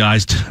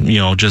guys,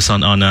 just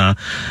on a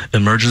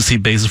emergency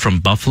basis from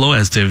Buffalo,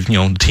 as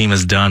the team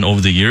has done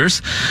over the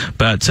years.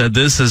 But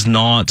this is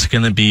not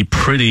going to be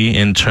pretty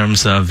in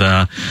terms of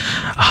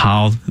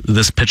how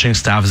this pitching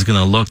staff is going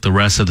to look the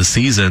rest of the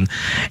season.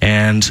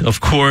 And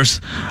of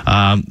course,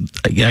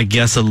 I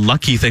guess a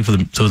lucky thing for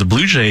the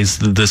Blue Jays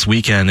this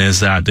weekend is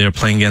that they're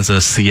playing against a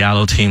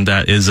Seattle team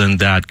that isn't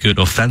that good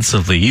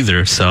offensively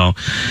either. So,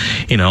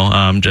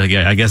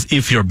 I guess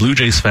if you're a Blue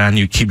Jays fan,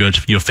 you keep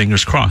your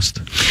fingers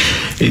crossed.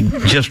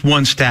 Just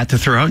one stat to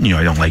throw out, and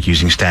I don't like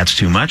using stats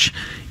too much.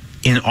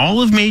 In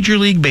all of Major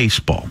League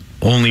Baseball,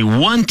 only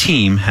one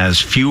team has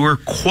fewer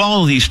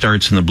quality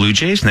starts than the Blue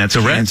Jays, and that's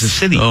Kansas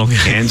City. Oh,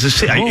 Kansas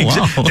City.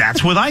 Wow.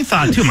 That's what I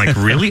thought, too. I'm like,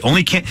 really?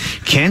 Only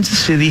Kansas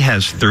City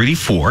has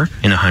 34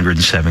 in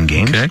 107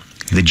 games. Okay.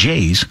 The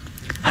Jays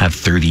have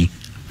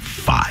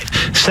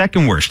 35.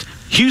 Second worst.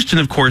 Houston,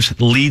 of course,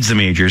 leads the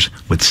majors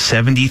with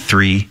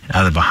 73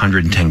 out of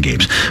 110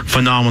 games.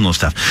 Phenomenal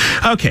stuff.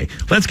 Okay,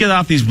 let's get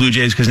off these Blue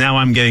Jays because now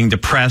I'm getting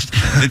depressed.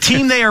 The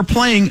team they are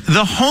playing,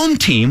 the home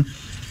team,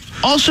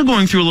 also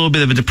going through a little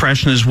bit of a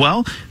depression as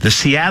well. The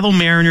Seattle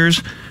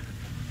Mariners.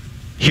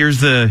 Here's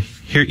the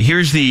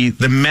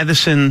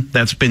medicine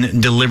that's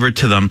been delivered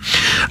to them.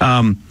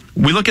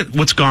 We look at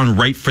what's gone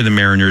right for the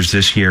Mariners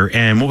this year,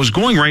 and what was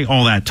going right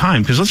all that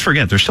time, because let's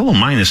forget, they're still a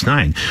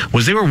 -9,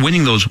 was they were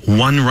winning those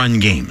one-run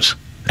games.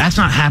 That's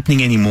not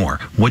happening anymore.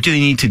 What do they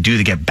need to do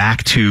to get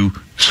back to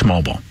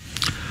small ball?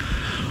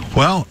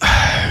 Well,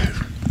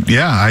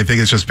 Yeah, I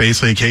think it's just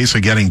basically a case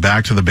of getting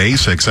back to the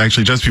basics.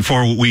 Actually, just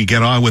before we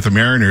get on with the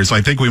Mariners,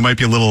 I think we might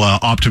be a little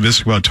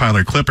optimistic about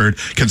Tyler Clippard,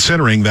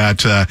 considering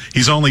that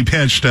he's only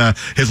pitched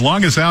his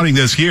longest outing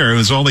this year. It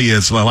was only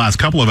his last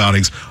couple of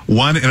outings,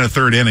 1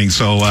 1/3 inning.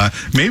 So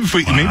maybe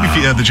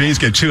if the Jays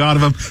get 2 out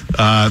of him,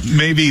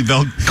 maybe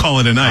they'll call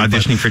it a night.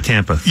 Auditioning for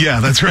Tampa. Yeah,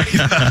 that's right.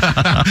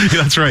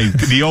 That's right.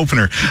 The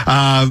opener.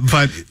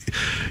 But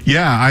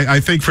yeah, I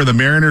think for the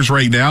Mariners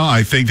right now,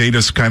 I think they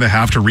just kind of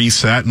have to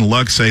reset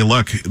and say,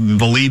 look,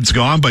 the lead's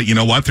gone, but you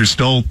know what? There's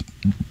still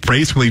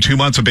basically 2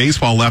 months of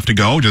baseball left to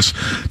go. Just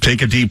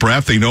take a deep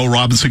breath. They know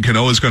Robinson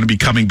Cano is going to be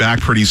coming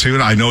back pretty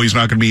soon. I know he's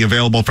not going to be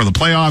available for the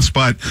playoffs,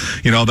 but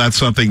you know, that's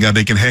something that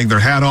they can hang their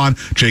hat on.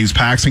 James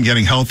Paxton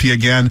getting healthy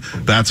again.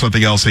 That's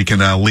something else they can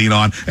lean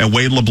on. And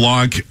Wade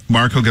LeBlanc,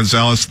 Marco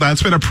Gonzalez,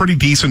 that's been a pretty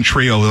decent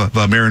trio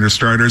of Mariners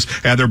starters,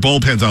 and their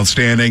bullpen's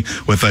outstanding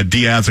with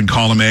Diaz and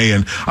Colomé.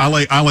 And I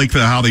like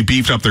how they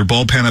beefed up their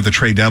bullpen at the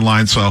trade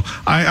deadline. So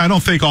I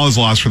don't think all is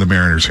lost for the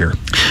Mariners here.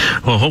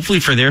 Well, hopefully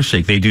for their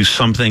sake, they do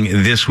something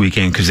this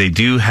weekend, because they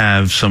do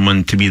have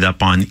someone to beat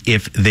up on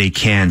if they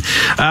can.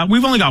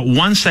 We've only got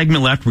one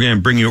segment left. We're going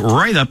to bring you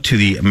right up to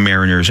the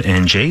Mariners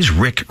and Jays.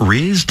 Rick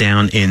Riz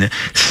down in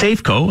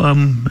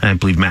Safeco. I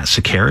believe Matt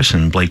Sakaris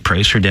and Blake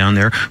Price are down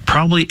there,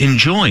 probably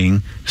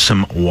enjoying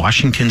some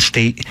Washington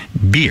State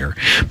beer.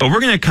 But we're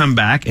going to come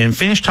back and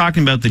finish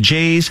talking about the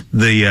Jays,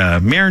 the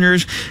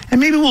Mariners, and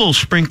maybe we'll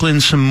sprinkle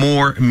in some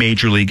more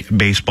Major League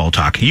Baseball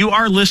talk. You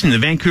are listening to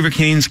Vancouver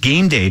Canadians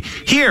Game Day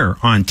here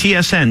on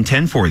TSN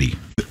 1040.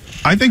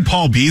 I think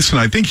Paul Beeson,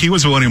 I think he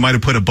was the one who might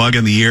have put a bug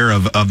in the ear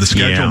of the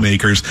schedule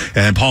makers.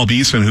 And Paul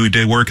Beeson, who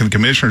did work in the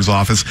commissioner's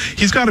office,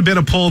 he's got a bit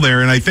of pull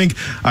there. And I think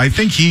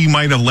he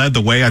might have led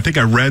the way. I think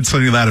I read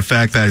something to that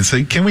effect that I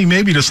say, can we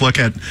maybe just look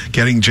at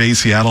getting Jay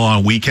Seattle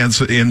on weekends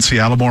in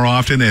Seattle more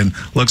often? And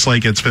looks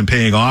like it's been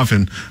paying off,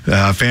 and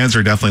fans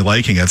are definitely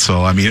liking it.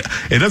 So, I mean,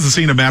 it doesn't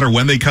seem to matter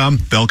when they come,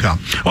 they'll come.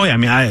 Oh, yeah. I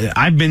mean,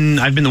 I've been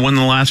the one in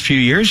the last few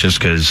years just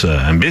because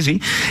I'm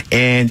busy,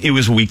 and it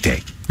was a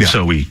weekday. Yeah.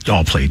 So we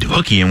all played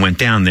hooky and went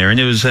down there, and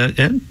it was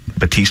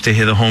Batista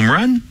hit a home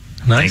run.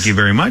 Nice. Thank you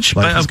very much.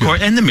 But of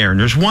course, and the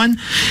Mariners won,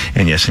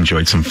 and yes,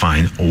 enjoyed some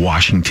fine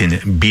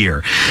Washington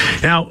beer.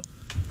 Now,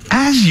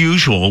 as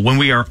usual, when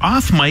we are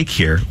off mic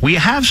here, we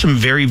have some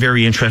very,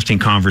 very interesting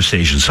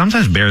conversations,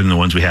 sometimes better than the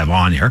ones we have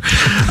on air.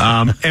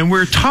 And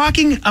we're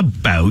talking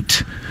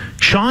about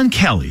Sean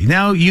Kelly.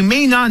 Now, you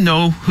may not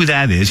know who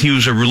that is. He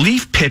was a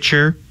relief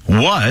pitcher,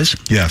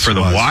 for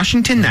the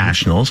Washington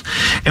Nationals.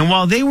 And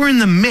while they were in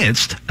the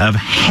midst of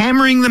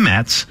hammering the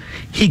Mets,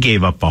 he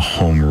gave up a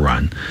home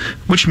run,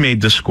 which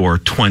made the score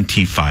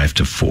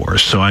 25-4.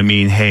 So, I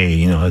mean, hey,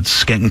 you know,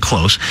 it's getting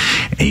close.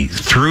 And he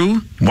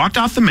walked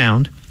off the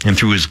mound and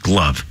threw his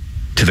glove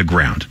to the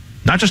ground.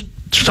 Not just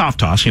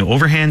soft toss,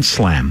 overhand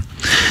slam.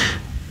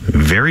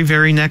 Very,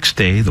 very next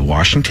day, the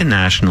Washington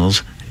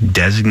Nationals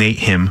designate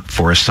him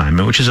for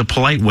assignment, which is a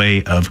polite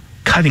way of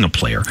cutting a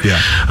player.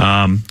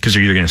 Yeah. Because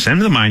they're either going to send him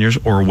to the minors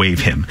or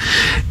waive him.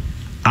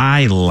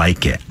 I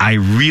like it. I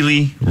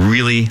really,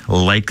 really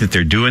like that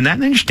they're doing that.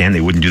 And I understand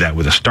they wouldn't do that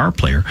with a star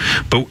player.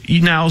 But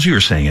now, as you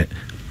were saying it,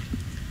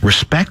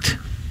 respect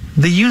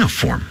the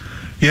uniform.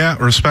 Yeah,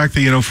 respect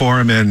the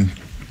uniform. And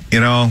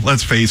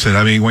let's face it.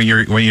 I mean, when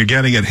you're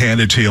getting it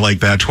handed to you like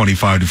that,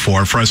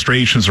 25-4,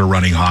 frustrations are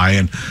running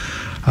high,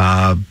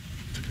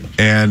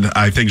 and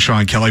I think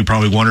Sean Kelly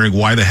probably wondering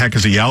why the heck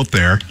is he out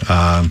there.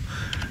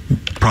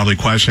 Probably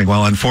questioning.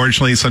 Well,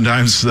 unfortunately,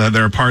 sometimes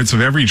there are parts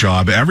of every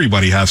job.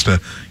 Everybody has to,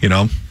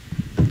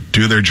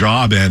 do their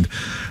job, and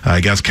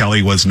I guess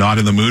Kelly was not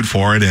in the mood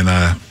for it. And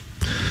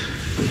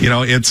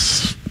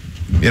it's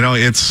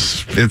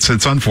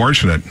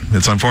unfortunate.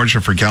 It's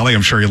unfortunate for Kelly.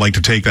 I'm sure he'd like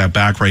to take that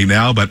back right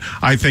now, but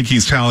I think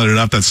he's talented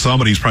enough that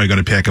somebody's probably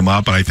going to pick him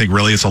up. And I think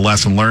really it's a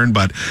lesson learned.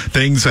 But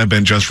things have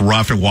been just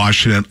rough in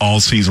Washington all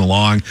season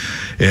long.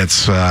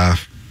 It's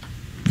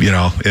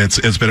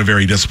been a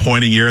very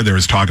disappointing year. There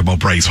was talk about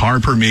Bryce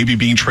Harper maybe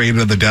being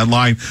traded at the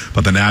deadline,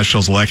 but the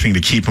Nationals electing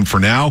to keep him for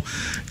now.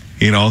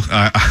 I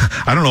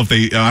don't know if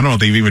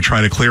they've even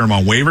tried to clear him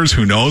on waivers.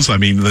 Who knows? I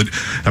mean,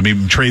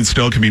 trades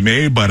still can be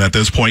made, but at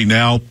this point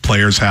now,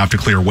 players have to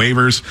clear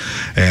waivers,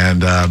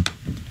 and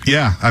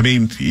yeah, I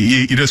mean,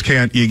 you just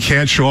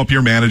can't show up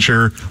your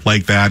manager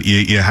like that.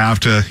 You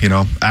have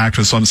to, act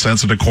with some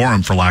sense of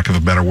decorum, for lack of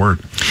a better word.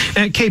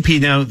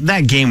 KP, now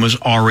that game was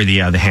already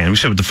out of hand. We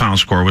said what the final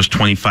score was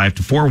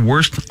 25-4,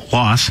 worst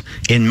loss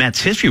in Mets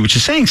history, which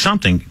is saying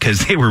something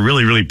because they were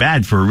really, really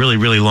bad for a really,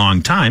 really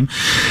long time.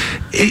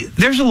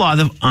 There's a lot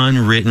of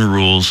unwritten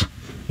rules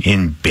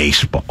in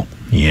baseball,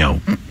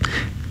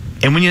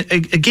 And when a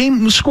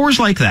game scores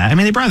like that, I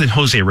mean, they brought in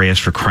Jose Reyes,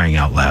 for crying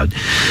out loud.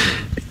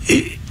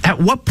 At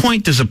what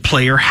point does a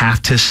player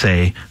have to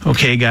say,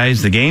 okay,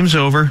 guys, the game's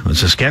over.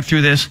 Let's just get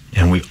through this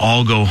and we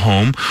all go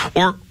home?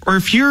 Or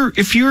if you're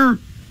the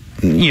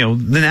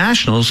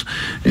Nationals,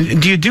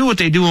 do you do what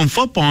they do in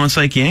football? It's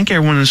like yank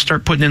everyone and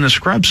start putting in the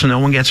scrub so no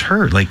one gets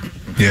hurt. Like,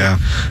 Yeah.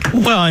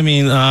 Well, I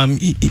mean,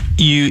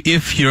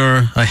 if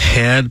you're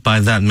ahead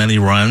by that many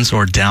runs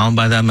or down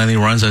by that many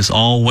runs, there's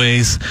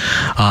always,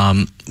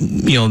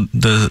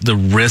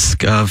 the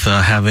risk of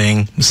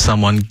having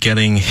someone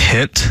getting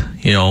hit,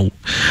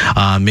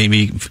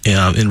 maybe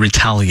in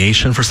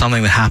retaliation for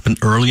something that happened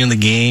early in the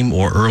game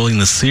or early in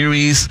the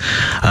series.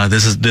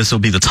 This will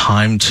be the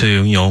time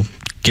to,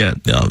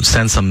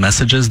 send some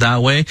messages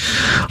that way.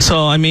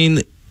 So, I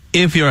mean,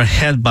 if you're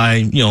ahead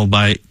by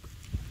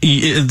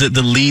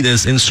the lead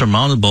is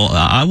insurmountable,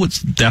 I would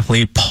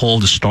definitely pull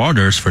the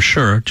starters for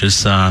sure.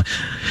 Just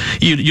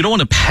you don't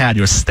want to pad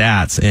your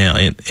stats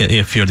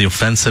if you're the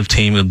offensive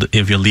team,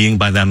 if you're leading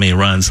by that many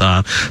runs.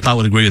 I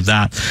would agree with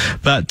that.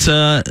 But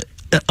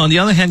on the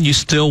other hand, you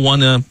still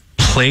want to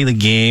play the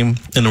game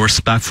in a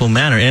respectful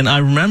manner. And I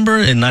remember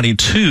in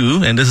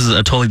 '92, and this is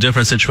a totally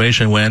different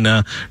situation, when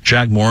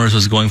Jack Morris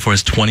was going for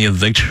his 20th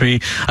victory.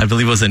 I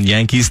believe it was in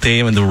Yankee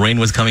Stadium, and the rain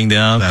was coming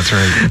down. That's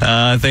right.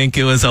 I think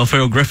it was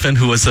Alfredo Griffin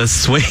who was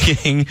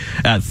swinging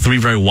at 3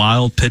 very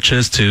wild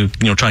pitches to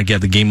try to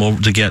get the game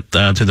over, to get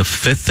to the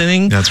 5th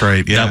inning. That's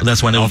right. Yeah,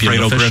 that's when it would be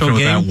an official Griffin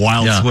game. With that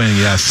wild swing.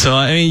 Yes. So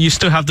I mean, you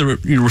still have to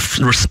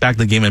respect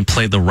the game and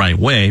play the right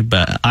way.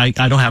 But I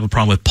don't have a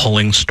problem with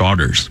pulling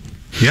starters.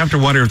 You have to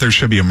wonder if there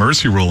should be a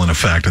mercy rule in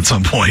effect at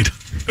some point.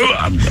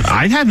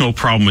 I'd have no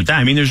problem with that.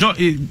 I mean,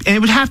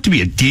 it would have to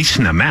be a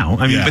decent amount.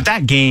 I mean, but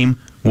that game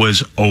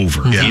was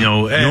over. Yeah.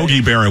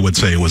 Yogi Berra would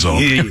say it was over.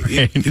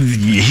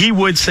 He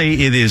would say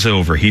it is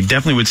over. He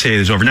definitely would say it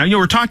is over. Now,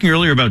 we're talking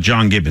earlier about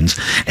John Gibbons,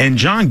 and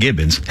John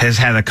Gibbons has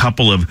had a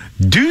couple of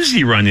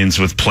doozy run-ins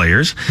with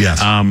players.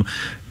 Yes.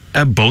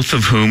 Both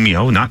of whom,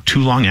 not too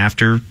long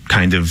after,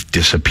 kind of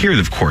disappeared,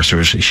 of course. There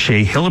was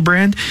Shea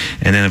Hillebrand,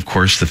 and then, of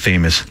course, the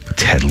famous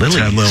Ted Lilly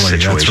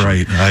situation. That's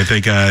right. I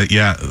think,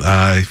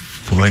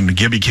 when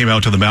Gibby came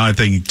out to the mound, I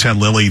think Ted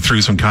Lilly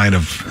threw some kind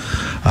of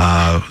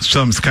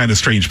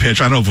strange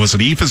pitch. I don't know if it was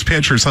an Ephus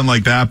pitch or something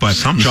like that, but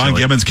John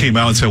Gibbons came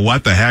out and said,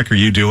 "What the heck are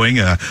you doing?"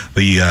 The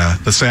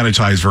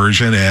sanitized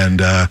version,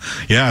 and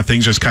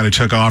things just kind of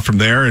took off from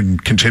there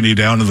and continued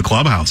down to the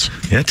clubhouse.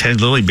 Yeah, Ted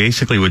Lilly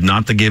basically would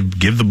not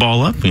give the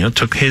ball up.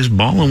 Took his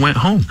ball and went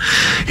home.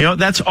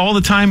 That's all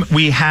the time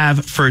we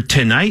have for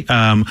tonight.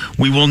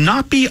 We will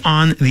not be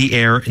on the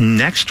air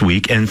next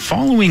week, and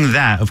following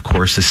that, of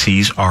course, the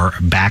C's are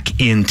back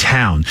in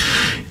town.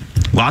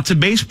 Lots of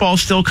baseball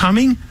still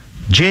coming.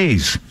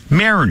 Jays,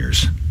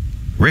 Mariners,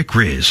 Rick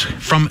Riz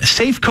from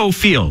Safeco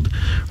Field,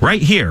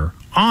 right here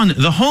on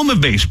the home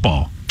of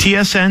baseball,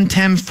 TSN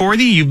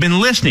 1040. You've been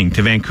listening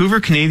to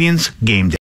Vancouver Canadians Game Day.